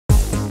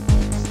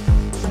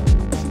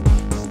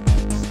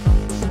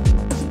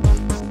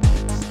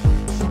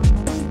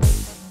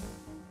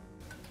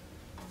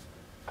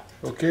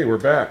Okay, we're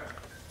back.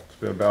 It's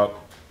been about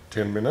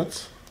 10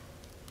 minutes.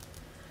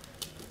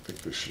 I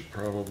think this should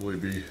probably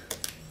be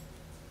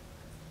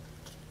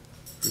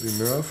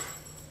good enough.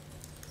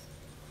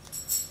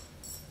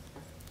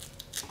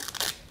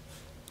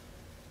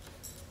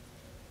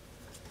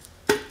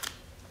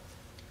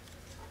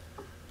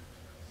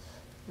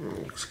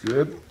 Looks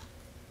good.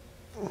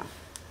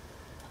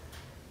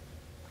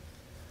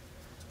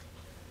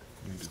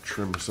 Need to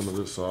trim some of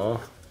this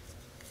off.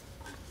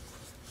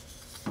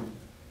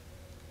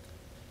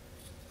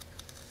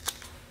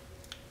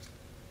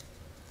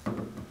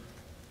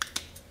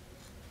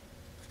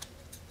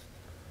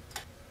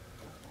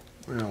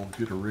 Well, I'll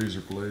get a razor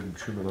blade and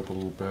trim it up a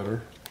little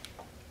better.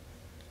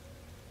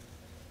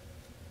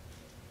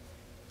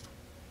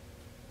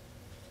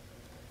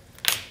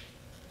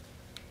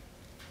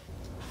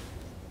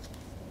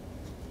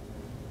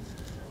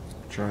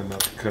 Trying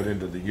not to cut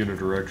into the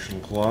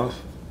unidirectional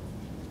cloth.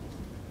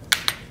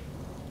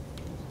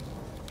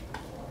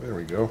 There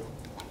we go.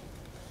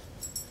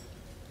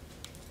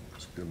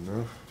 That's good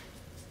enough.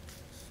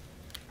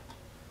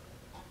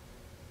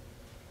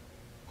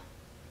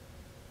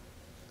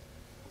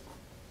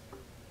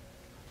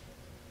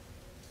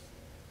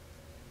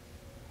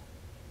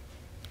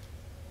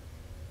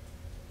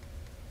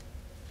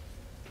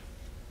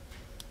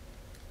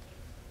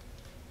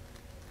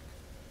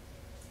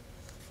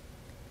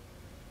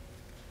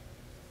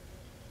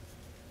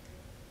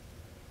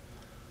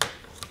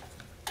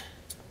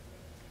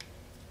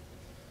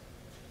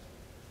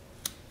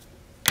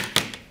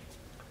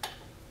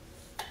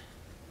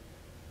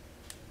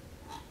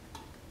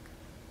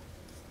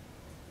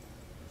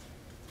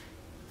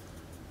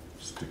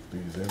 Stick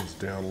these ends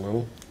down a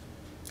little.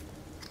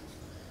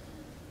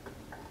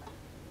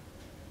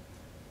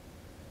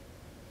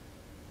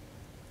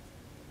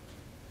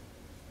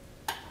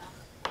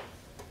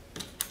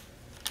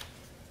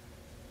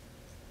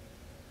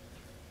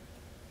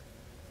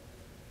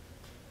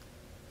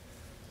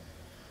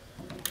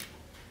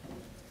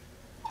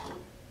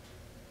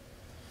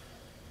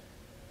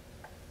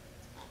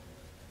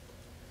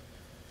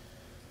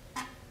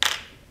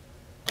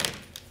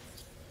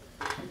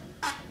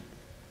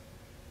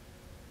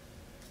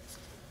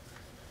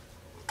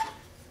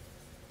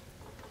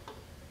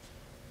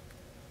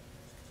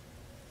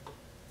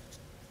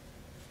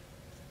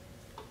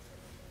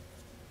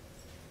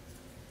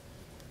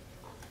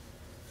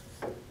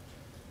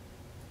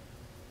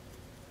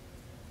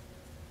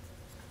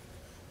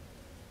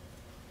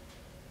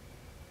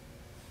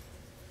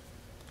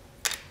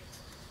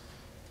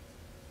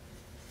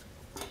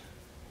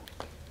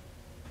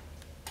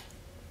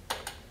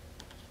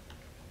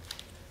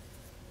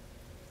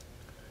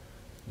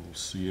 Little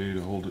CA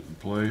to hold it in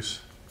place.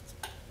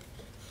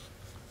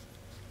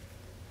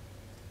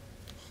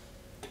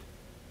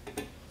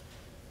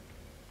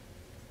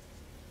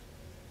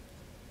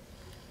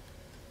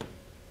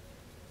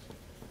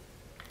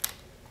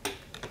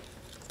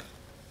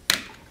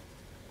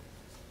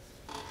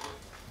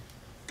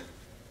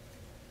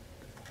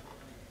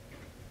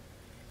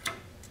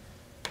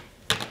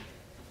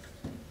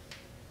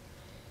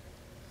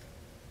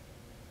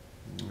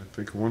 I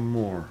think one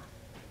more.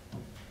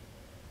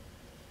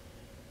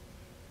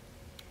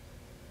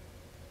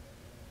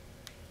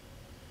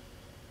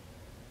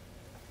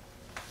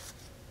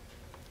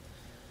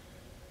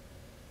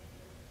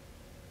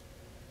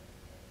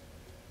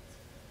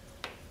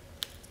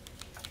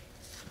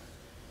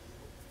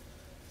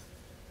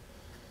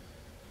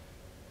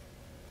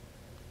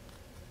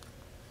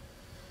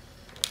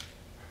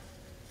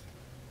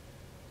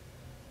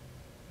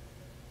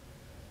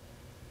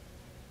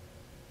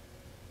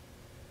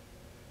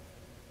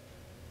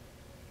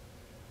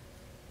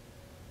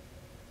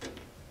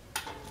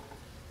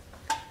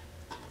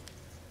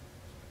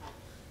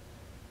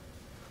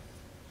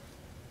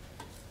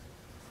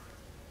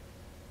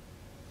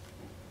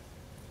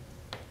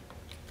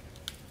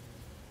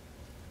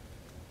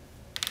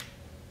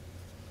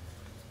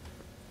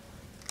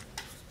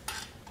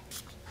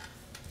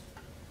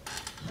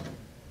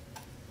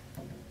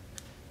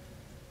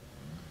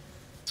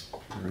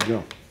 There we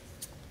go.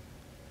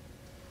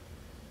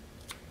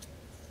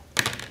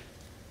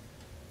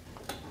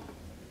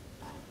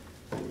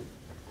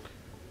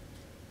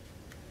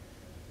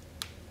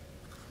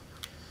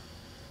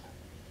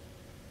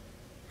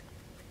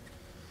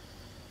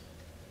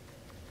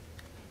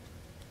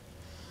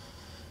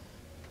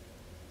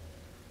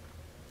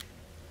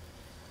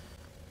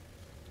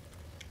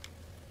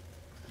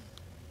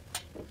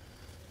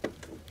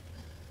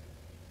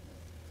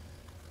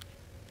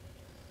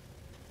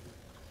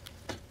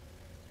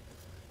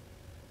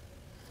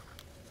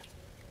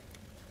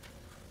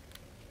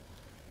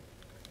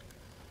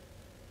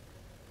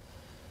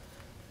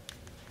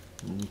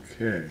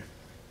 Okay.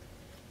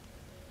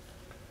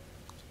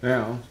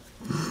 Now,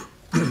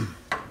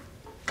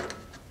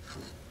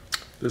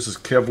 this is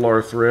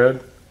Kevlar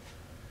thread.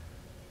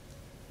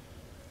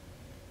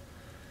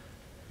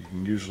 You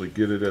can usually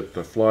get it at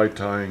the fly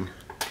tying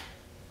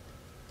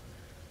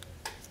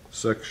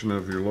section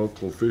of your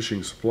local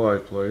fishing supply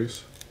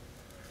place.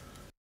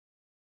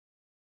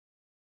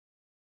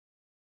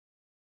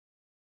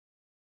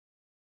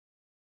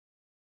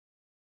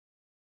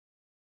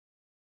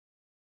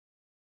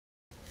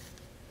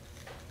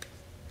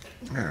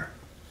 There.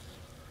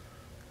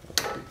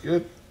 That'll be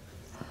good.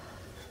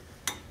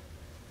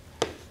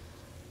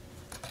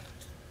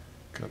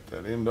 Cut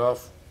that end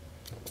off.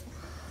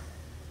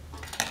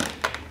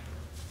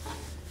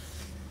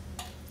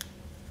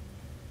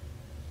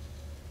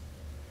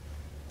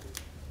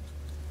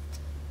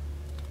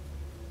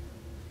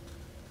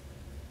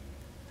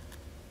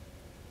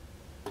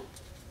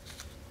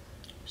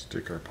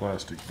 Stick our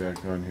plastic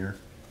back on here.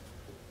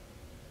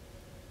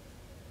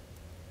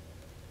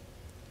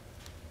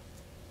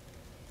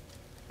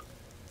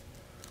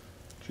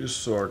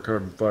 Just so our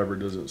carbon fiber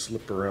doesn't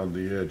slip around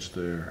the edge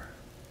there.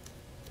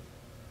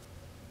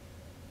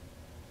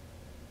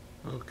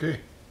 Okay.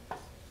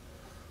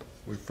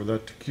 Wait for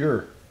that to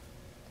cure.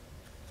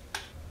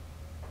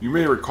 You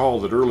may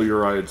recall that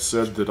earlier I had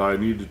said that I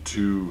needed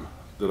to,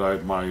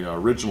 my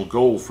original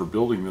goal for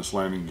building this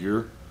landing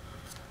gear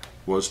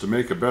was to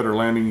make a better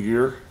landing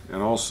gear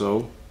and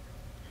also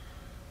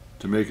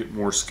to make it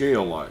more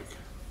scale-like.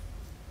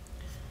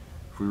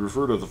 If we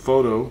refer to the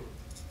photo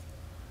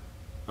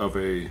of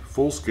a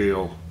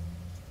full-scale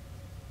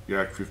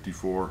Yak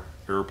 54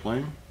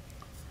 airplane,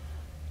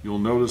 you'll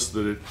notice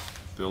that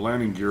the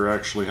landing gear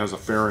actually has a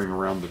fairing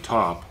around the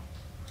top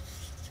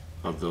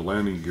of the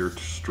landing gear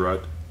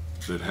strut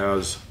that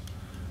has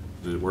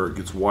where it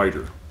gets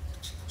wider.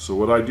 So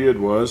what I did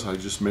was I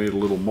just made a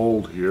little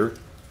mold here,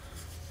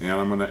 and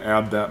I'm going to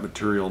add that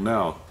material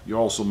now. You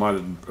also might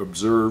have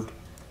observed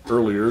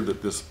earlier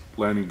that this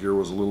landing gear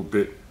was a little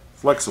bit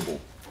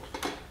flexible.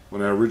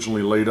 When I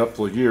originally laid up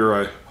the gear,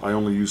 I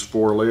only used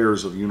 4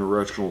 layers of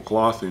uni-directional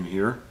cloth in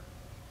here.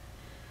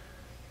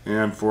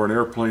 And for an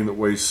airplane that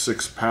weighs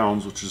 6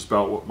 pounds, which is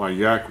about what my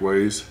Yak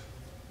weighs,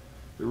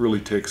 it really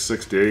takes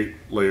 6 to 8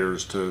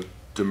 layers to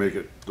make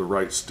it the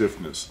right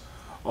stiffness.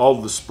 All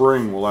of the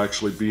spring will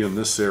actually be in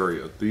this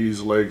area.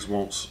 These legs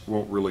won't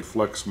really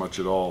flex much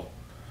at all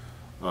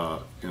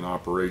in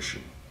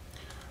operation.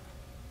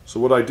 So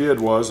what I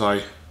did was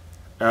I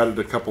added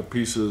a couple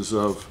pieces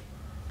of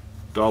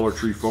Dollar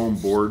Tree foam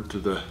board to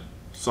the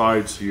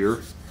sides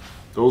here.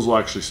 Those will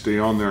actually stay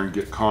on there and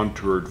get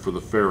contoured for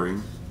the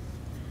fairing.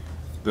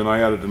 Then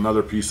I added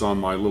another piece on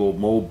my little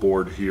mold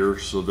board here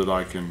so that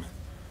I can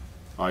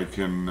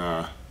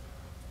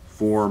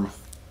form,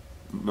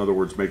 in other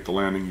words, make the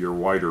landing gear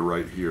wider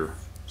right here.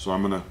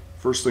 So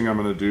first thing I'm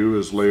gonna do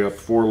is lay up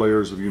 4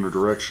 layers of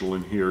unidirectional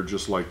in here,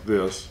 just like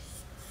this,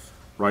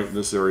 right in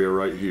this area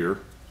right here.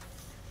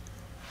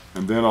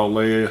 And then I'll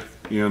lay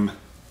in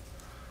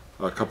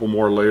a couple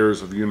more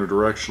layers of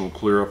unidirectional,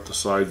 clear up the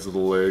sides of the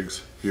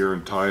legs here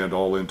and tie it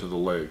all into the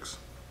legs.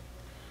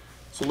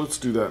 So let's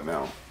do that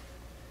now.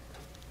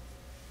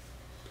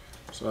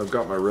 So I've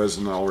got my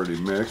resin already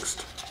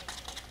mixed.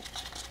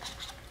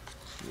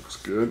 Looks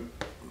good.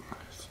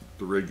 It's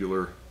the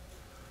regular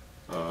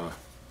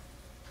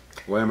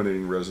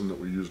laminating resin that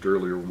we used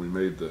earlier when we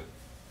made the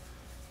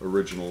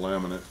original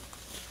laminate.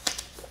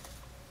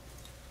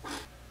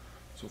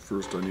 So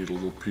first I need a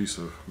little piece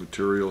of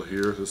material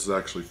here. This is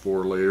actually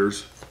 4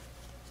 layers.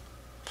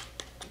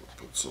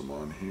 Put some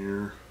on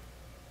here.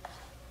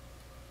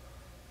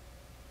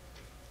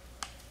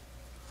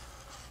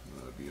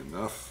 That'd be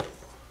enough.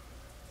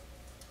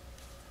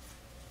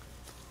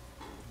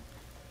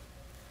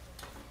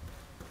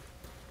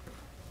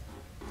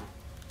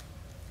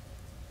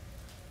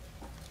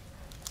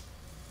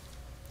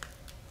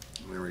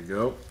 There we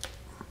go.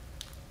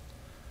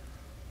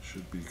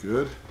 Should be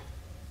good.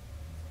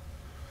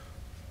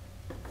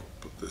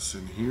 Put this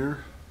in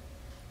here.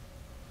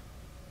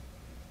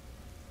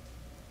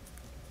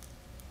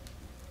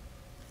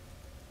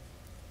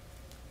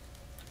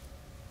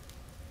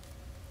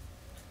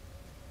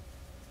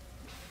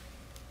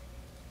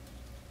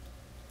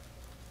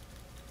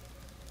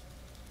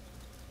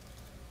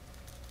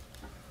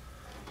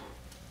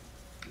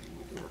 A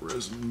little more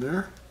resin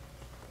there.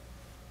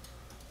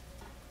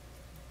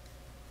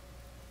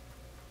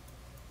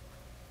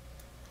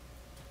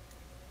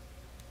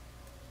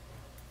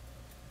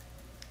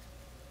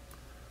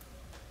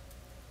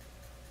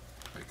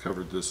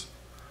 Covered this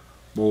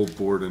mold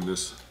board in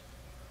this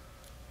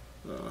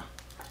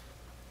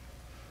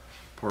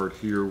part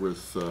here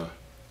with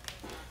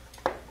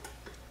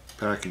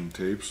packing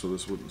tape so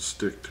this wouldn't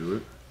stick to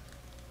it.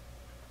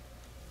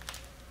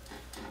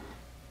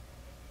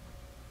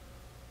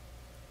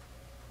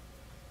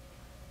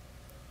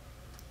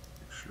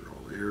 Make sure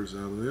all the air's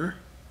out of there.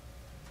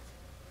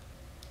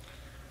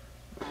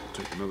 I'll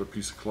take another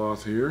piece of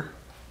cloth here.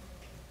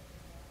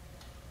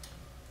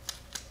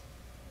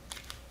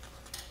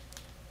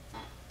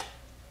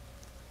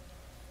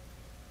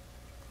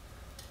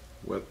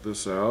 Wet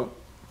this out.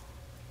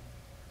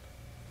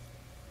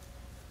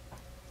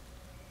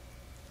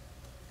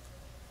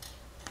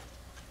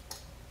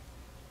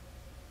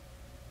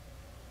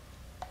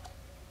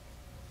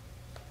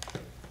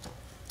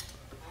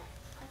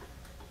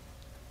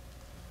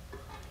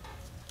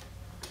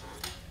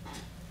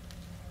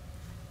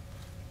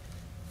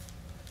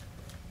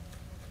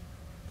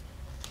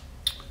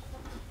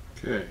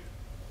 Okay.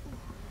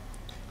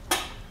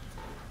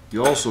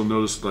 You also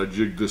notice that I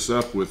jigged this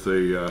up with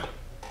a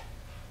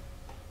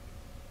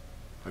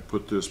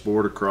put this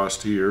board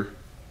across here.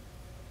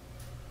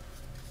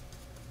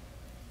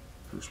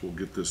 First we'll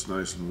get this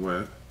nice and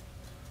wet.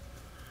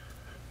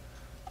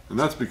 And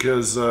that's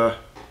because I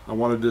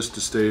wanted this to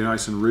stay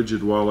nice and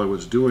rigid while I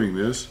was doing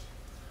this,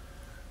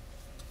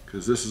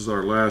 because this is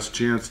our last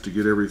chance to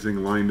get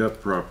everything lined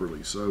up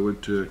properly. So I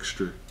went to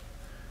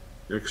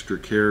extra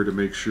care to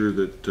make sure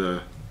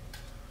that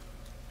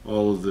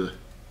all of the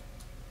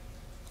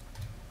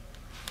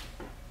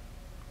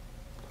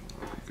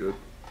that'll be good.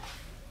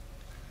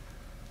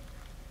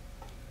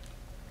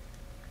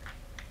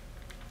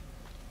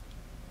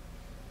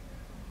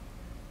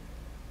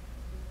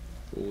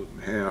 Fold it in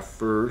half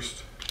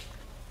first.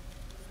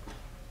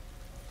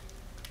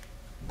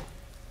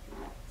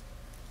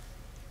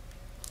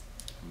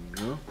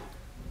 There we go.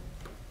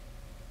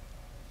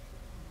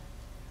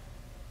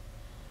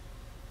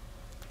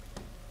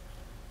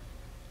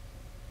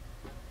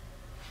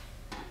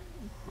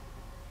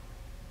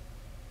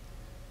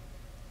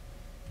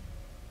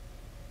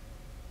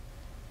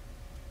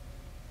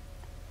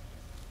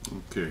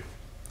 Okay,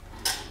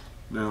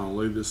 now I'll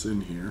lay this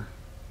in here,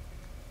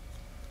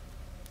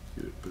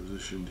 get it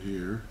positioned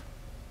here.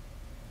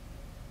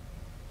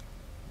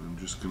 I'm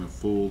just going to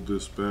fold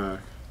this back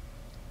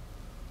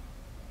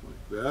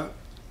like that.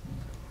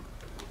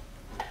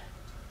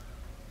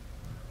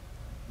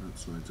 That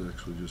side's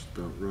actually just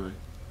about right.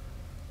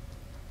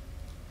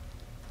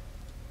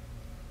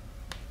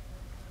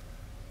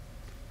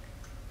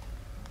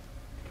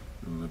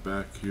 And the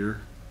back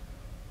here,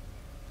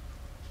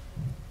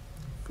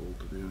 fold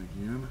it in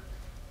again.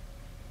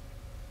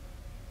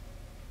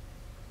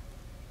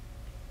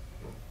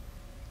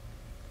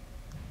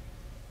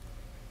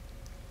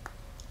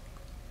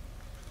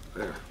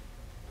 There.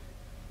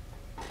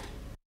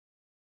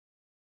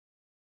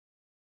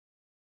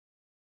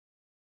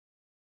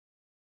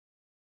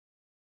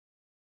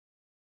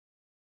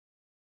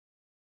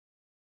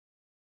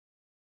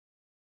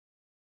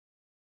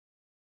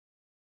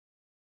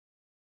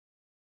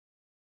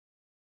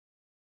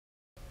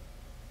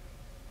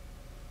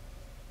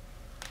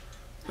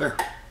 There.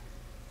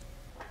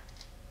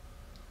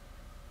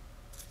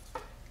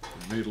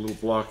 I made a little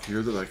block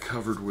here that I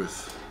covered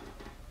with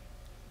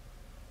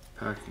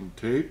packing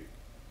tape.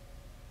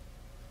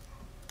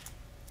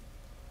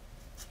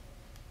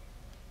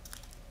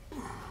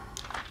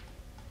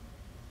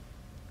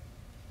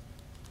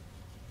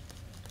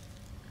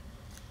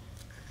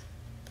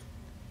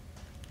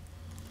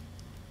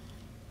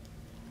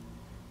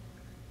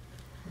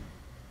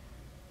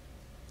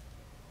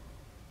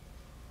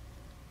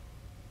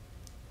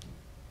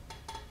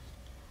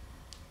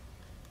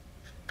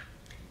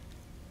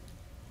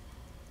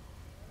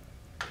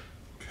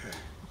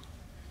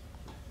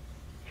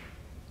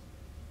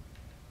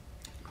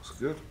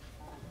 Good.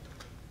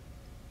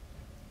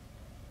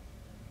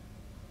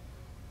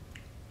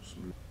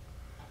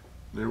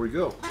 There we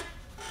go.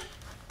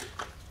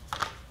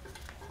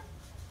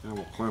 Now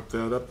we'll clamp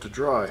that up to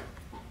dry.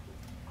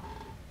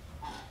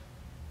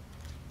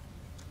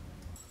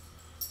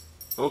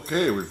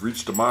 Okay, we've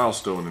reached a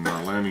milestone in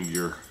our landing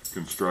gear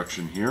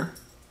construction here.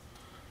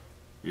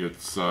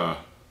 It's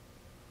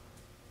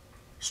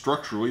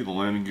structurally, the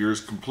landing gear is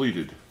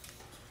completed.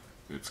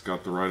 It's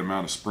got the right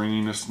amount of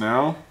springiness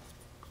now.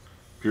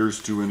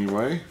 Appears to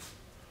anyway.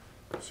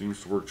 It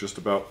seems to work just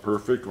about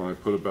perfect. When I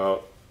put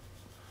about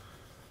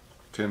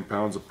 10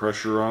 pounds of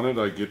pressure on it,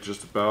 I get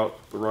just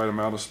about the right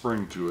amount of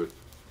spring to it.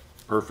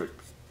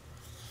 Perfect.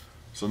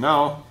 So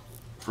now,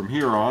 from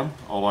here on,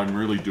 all I'm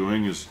really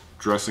doing is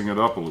dressing it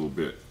up a little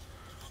bit.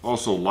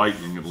 Also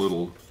lightening it a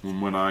little.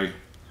 When I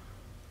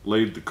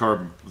laid the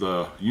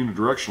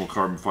unidirectional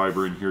carbon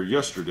fiber in here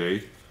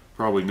yesterday,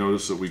 probably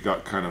noticed that we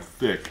got kind of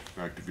thick.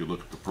 In fact, if you look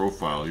at the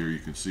profile here, you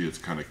can see it's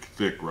kind of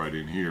thick right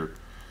in here.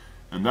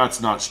 And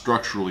that's not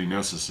structurally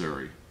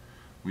necessary.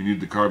 We need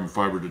the carbon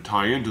fiber to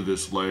tie into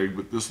this leg,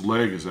 but this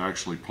leg is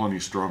actually plenty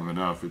strong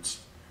enough. It's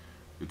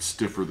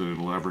stiffer than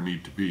it'll ever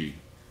need to be.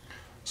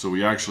 So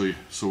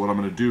what I'm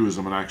going to do is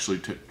I'm going to actually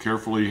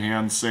carefully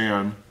hand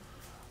sand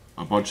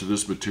a bunch of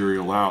this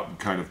material out and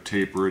kind of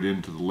taper it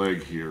into the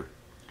leg here.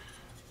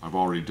 I've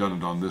already done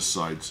it on this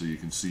side so you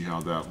can see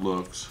how that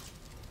looks.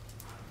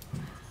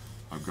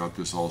 I've got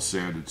this all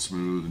sanded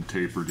smooth and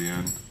tapered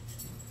in.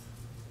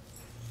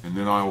 And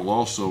then I will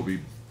also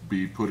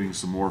be putting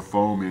some more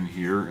foam in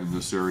here, in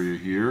this area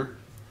here,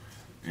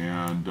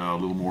 and a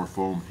little more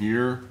foam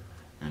here,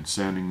 and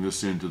sanding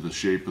this into the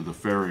shape of the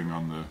fairing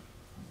on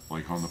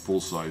the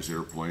full-size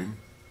airplane.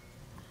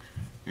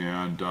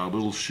 And a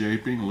little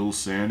shaping, a little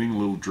sanding, a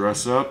little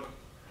dress up,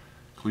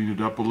 clean it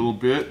up a little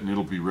bit, and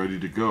it'll be ready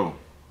to go.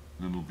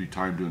 And then it'll be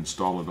time to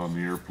install it on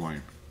the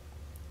airplane.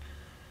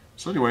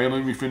 So anyway,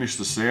 let me finish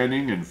the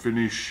sanding and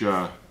finish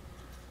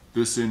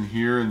this in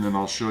here, and then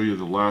I'll show you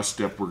the last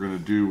step we're going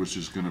to do, which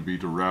is going to be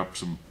to wrap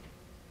some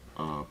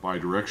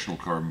bi-directional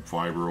carbon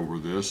fiber over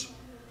this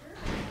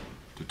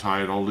to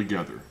tie it all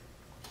together.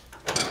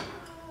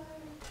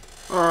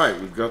 Alright,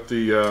 we've got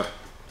the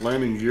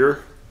landing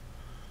gear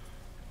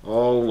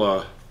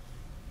all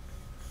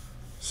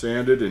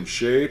sanded and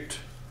shaped.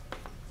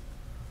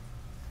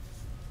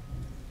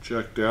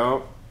 checked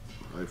out.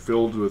 I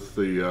filled with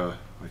the,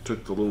 I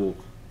took the little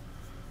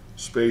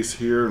space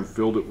here and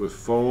filled it with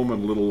foam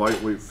and a little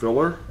lightweight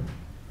filler.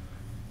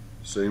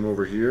 Same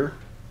over here.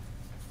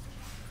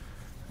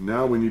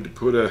 Now we need to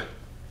put a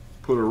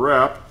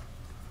wrap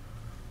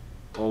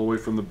all the way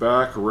from the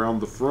back around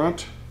the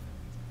front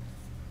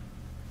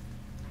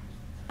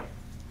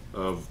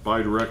of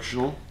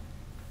bidirectional.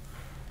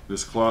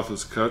 This cloth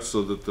is cut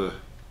so that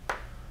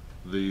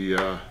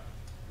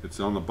it's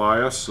on the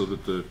bias so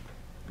that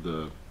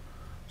the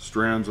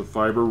strands of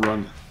fiber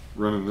run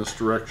in this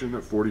direction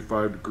at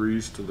 45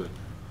 degrees to the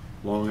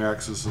long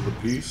axis of the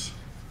piece.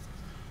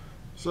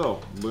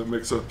 So let's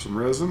mix up some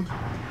resin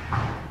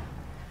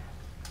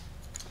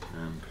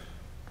and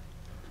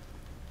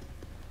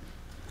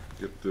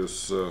get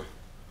this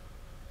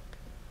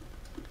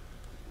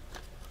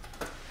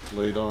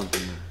laid on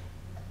here.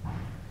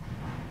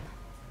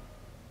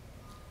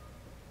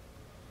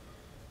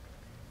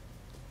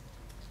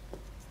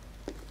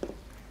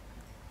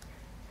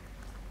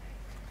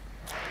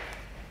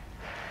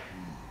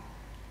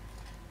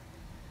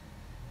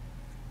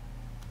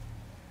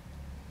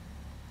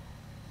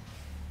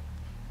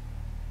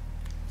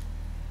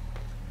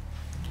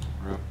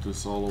 Wrap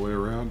this all the way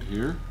around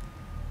here.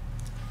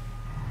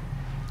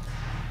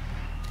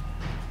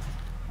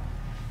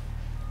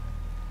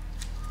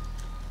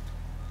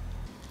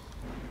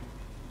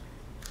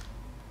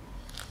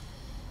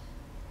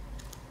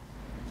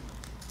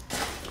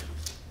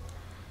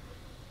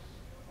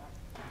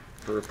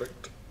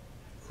 Perfect.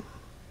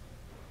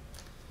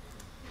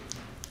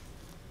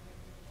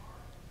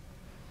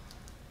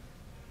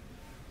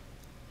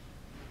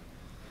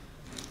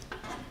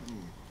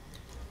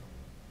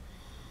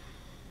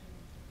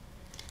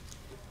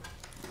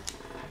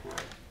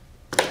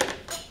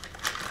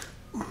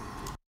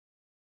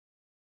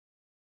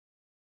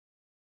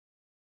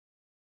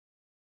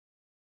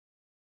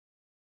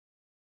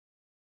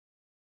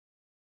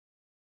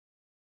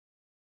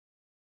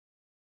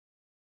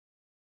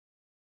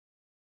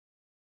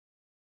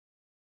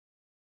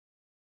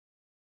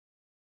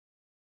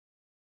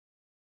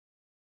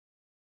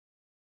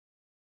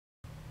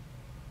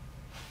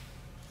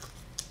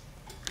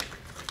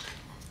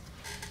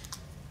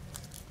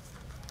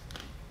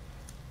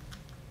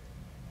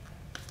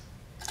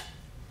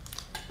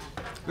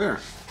 There.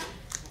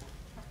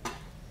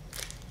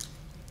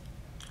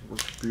 Work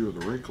a few of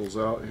the wrinkles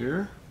out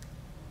here.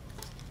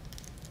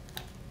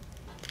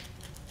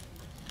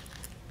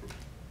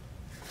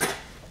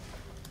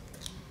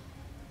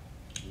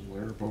 Little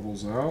air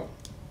bubbles out.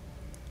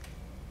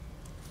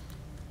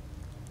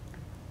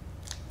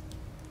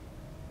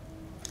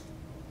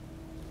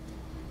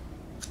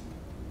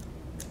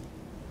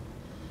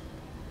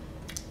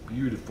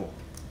 Beautiful.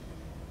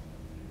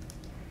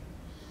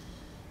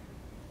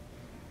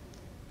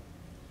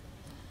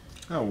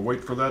 Now we'll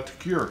wait for that to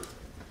cure.